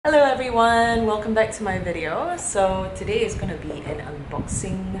everyone, welcome back to my video. So today is going to be an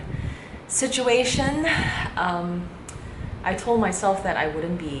unboxing situation. I told myself that I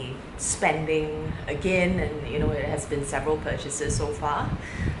wouldn't be spending again, and it has been several purchases so far.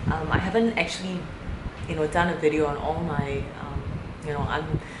 I haven't actually done a video on all my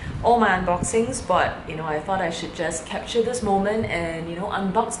all my unboxings, but I thought I should just capture this moment and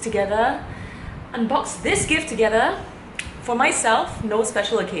unbox this gift together. For myself, no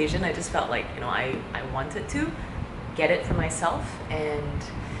special occasion. I just felt like I wanted to get it for myself, and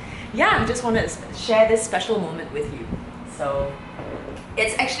yeah, I just wanted to share this special moment with you. So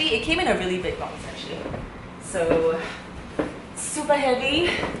it came in a really big box actually. So super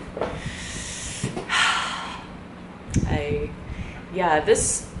heavy.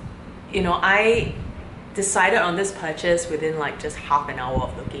 I decided on this purchase within like just half an hour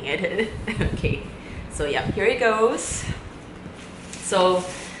of looking at it. Okay, so yeah, here it goes. So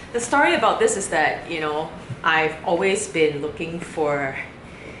the story about this is that I've always been looking for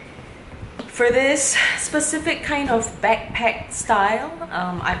this specific kind of backpack style.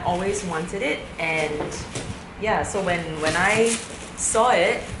 I've always wanted it, and yeah, so when I saw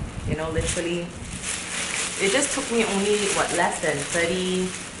it, literally it just took me only less than 30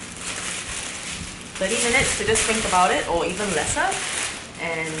 minutes to just think about it, or even lesser.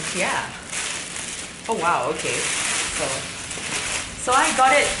 And yeah, oh wow, okay, so I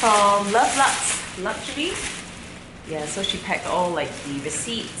got it from Love Lux Luxury. Yeah, so she packed all like the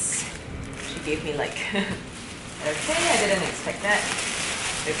receipts. She gave me like okay, I didn't expect that.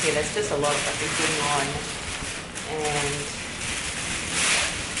 Okay, there's just a lot of everything on, and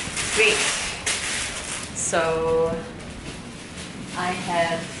great. So I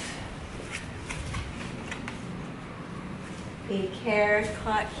have a care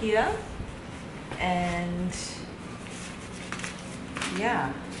card here, and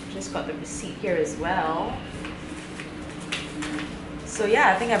yeah, just got the receipt here as well. So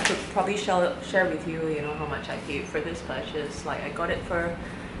yeah, I think I could probably share with you, how much I paid for this purchase. Like I got it for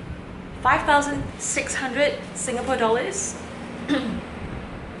 5,600 Singapore dollars.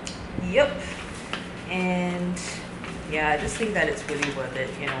 Yep. And yeah, I just think that it's really worth it.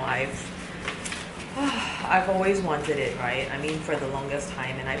 I've always wanted it, right? I mean, for the longest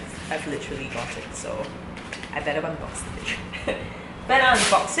time, and I've literally got it, so I better unbox it. Better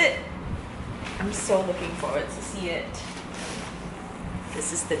unbox it. I'm so looking forward to see it.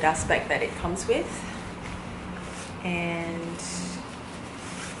 This is the dust bag that it comes with, and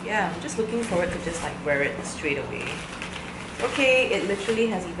yeah, I'm just looking forward to just like wear it straight away. Okay, it literally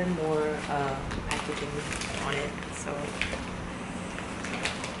has even more packaging on it, so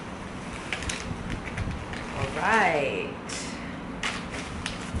alright.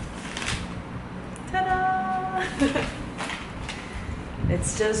 Ta-da!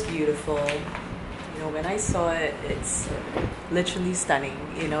 It's just beautiful. When I saw it, it's literally stunning.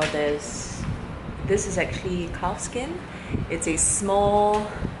 This is actually calf skin. It's a small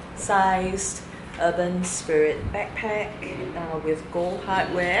sized urban spirit backpack with gold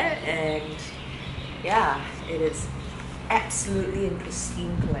hardware, and yeah, it is absolutely in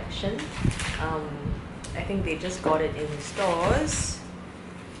pristine collection. I think they just got it in stores,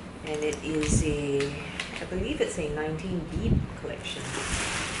 and it is I believe it's a 19 bead collection.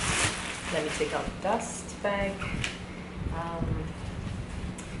 Let me take out the dust bag.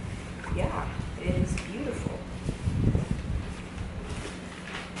 Yeah, it is beautiful.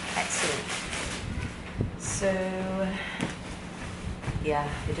 Excellent. So yeah,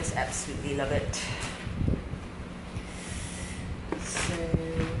 I just absolutely love it. So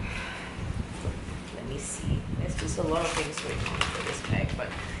let me see. There's just a lot of things going on for this bag, but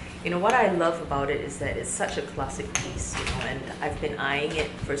what I love about it is that it's such a classic piece, and I've been eyeing it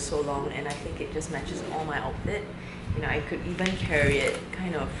for so long, and I think it just matches all my outfit. I could even carry it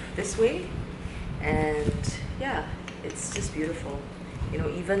kind of this way, and yeah, it's just beautiful.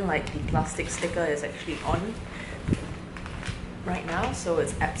 Even like the plastic sticker is actually on right now, so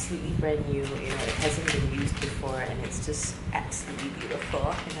it's absolutely brand new. It hasn't been used before, and it's just absolutely beautiful,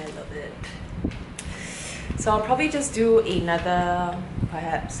 and I love it. So I'll probably just do another,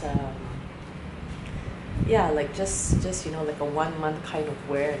 perhaps yeah, like just like a 1 month kind of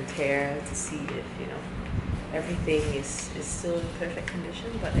wear and tear to see if everything is still in perfect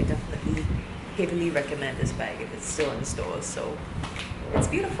condition. But I definitely heavily recommend this bag if it's still in stores. So it's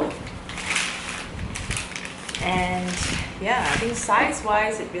beautiful, and yeah, I think size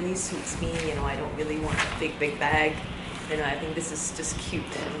wise it really suits me. I don't really want a big bag. I think this is just cute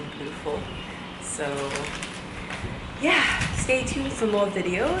and beautiful. So yeah, stay tuned for more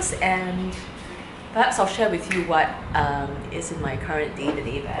videos, and perhaps I'll share with you what is in my current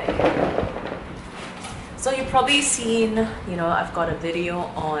day-to-day bag. So you've probably seen, I've got a video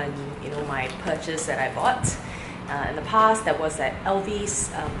on, my purchase that I bought. In the past, that was at LV's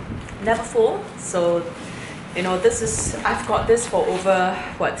Neverfull. So, I've got this for over,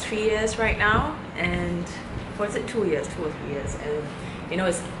 3 years right now? And, or is it 2 years, 2 or 3 years? And,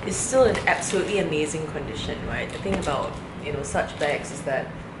 it's still in absolutely amazing condition, right? The thing about, such bags is that,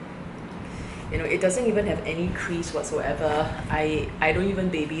 it doesn't even have any crease whatsoever. I don't even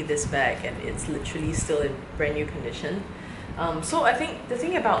baby this bag, and it's literally still in brand new condition. So I think the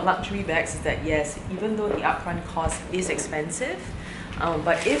thing about luxury bags is that yes, even though the upfront cost is expensive,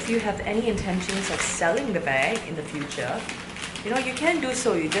 but if you have any intentions of selling the bag in the future, you can do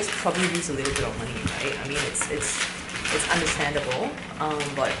so. You just probably lose a little bit of money, right? I mean, it's understandable,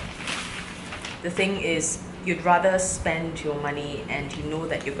 but the thing is, you'd rather spend your money and you know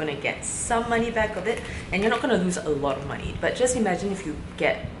that you're going to get some money back of it, and you're not going to lose a lot of money. But just imagine if you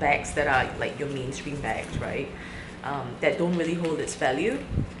get bags that are like your mainstream bags, right? That don't really hold its value,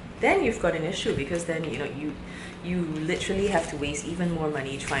 then you've got an issue, because then you literally have to waste even more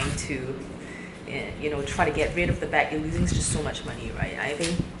money trying to try to get rid of the bag. You're losing just so much money, right? I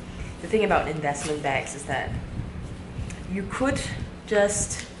think the thing about investment bags is that you could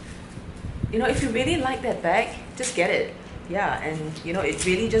just if you really like that bag, just get it. Yeah, and it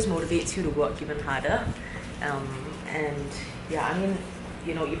really just motivates you to work even harder. And yeah, I mean,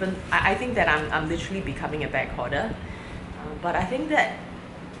 even I think that I'm literally becoming a bag hoarder. But I think that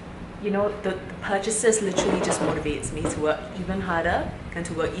the purchases literally just motivates me to work even harder and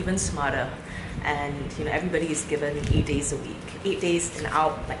to work even smarter. And everybody is given 8 days a week, 8 days and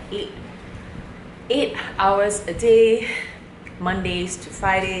out, like 8 hours a day, Mondays to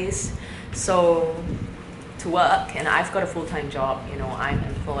Fridays. So to work, and I've got a full-time job. I'm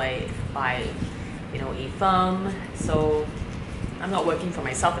employed by a firm, so I'm not working for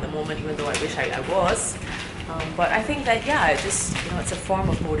myself at the moment, even though I wish I was. But I think that it's a form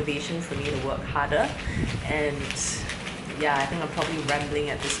of motivation for me to work harder. And yeah, I think I'm probably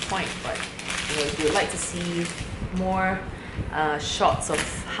rambling at this point, but if you'd like to see more shots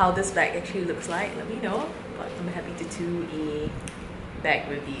of how this bag actually looks like, let me know. But I'm happy to do a bag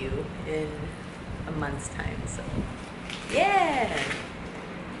review in a month's time. So yeah,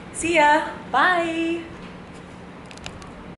 see ya, bye.